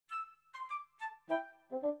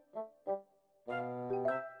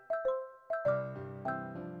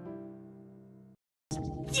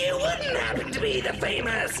didn't happen to be the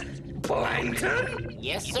famous plankton?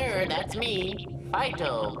 Yes, sir, that's me.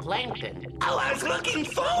 Phytoplankton. Oh, I was looking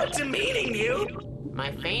forward to meeting you.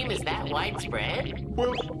 My fame is that widespread?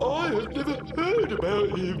 Well, I have never heard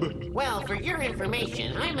about him. Well, for your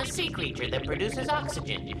information, I'm a sea creature that produces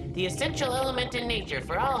oxygen, the essential element in nature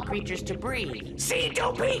for all creatures to breathe. See,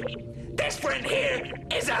 Dopey? This friend here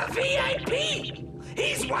is a VIP.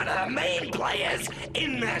 He's one of the main players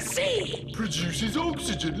in the sea. Produces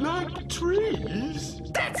oxygen like trees.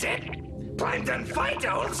 That's it. Plankton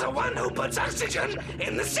Phyto's the one who puts oxygen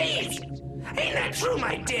in the seas. Ain't that true,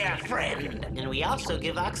 my dear friend? And we also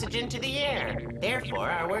give oxygen to the air. Therefore,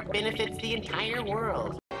 our work benefits the entire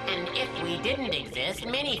world. And if we didn't exist,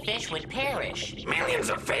 many fish would perish. Millions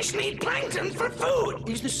of fish need plankton for food.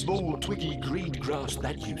 Is the small, twiggy green grass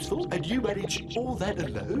that useful? And you manage all that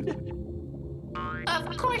alone?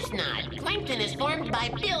 Of course not. Plankton is formed by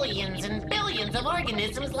billions and billions of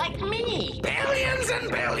organisms like me. Billions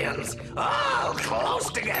and billions, all close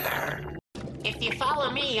together. If you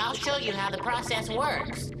follow me, I'll show you how the process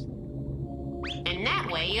works. And that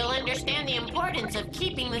way, you'll understand the importance of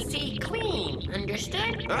keeping the sea clean.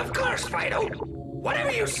 Understood? Of course, Fido.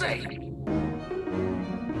 Whatever you say.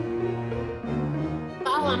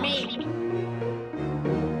 Follow me.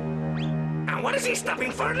 And what is he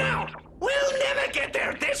stopping for now? We'll never get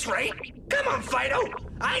there at this rate. Come on, Fido.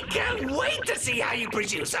 I can't wait to see how you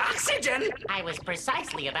produce oxygen. I was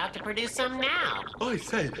precisely about to produce some now. I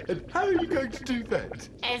say, and how are you going to do that?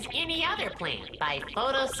 As any other plant, by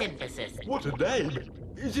photosynthesis. What a name.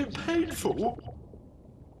 Is it painful?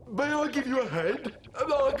 May I give you a hand?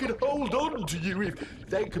 And I can hold on to you if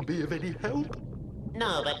that can be of any help.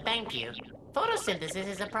 No, but thank you. Photosynthesis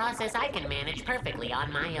is a process I can manage perfectly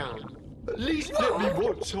on my own. At least let me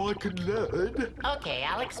watch so I can learn. Okay,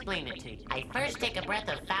 I'll explain it to you. I first take a breath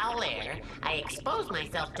of foul air, I expose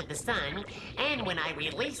myself to the sun, and when I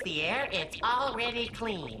release the air, it's already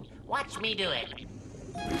clean. Watch me do it.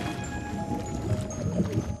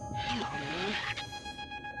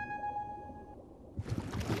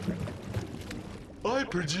 I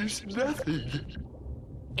produce nothing.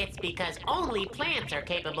 It's because only plants are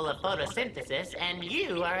capable of photosynthesis, and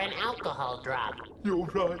you are an alcohol drop. You're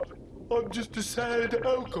right. I'm just a sad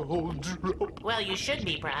alcohol drop. Well, you should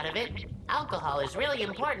be proud of it. Alcohol is really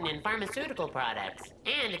important in pharmaceutical products,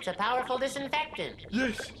 and it's a powerful disinfectant.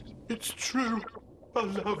 Yes, it's true. I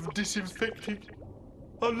love disinfecting.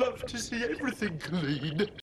 I love to see everything clean.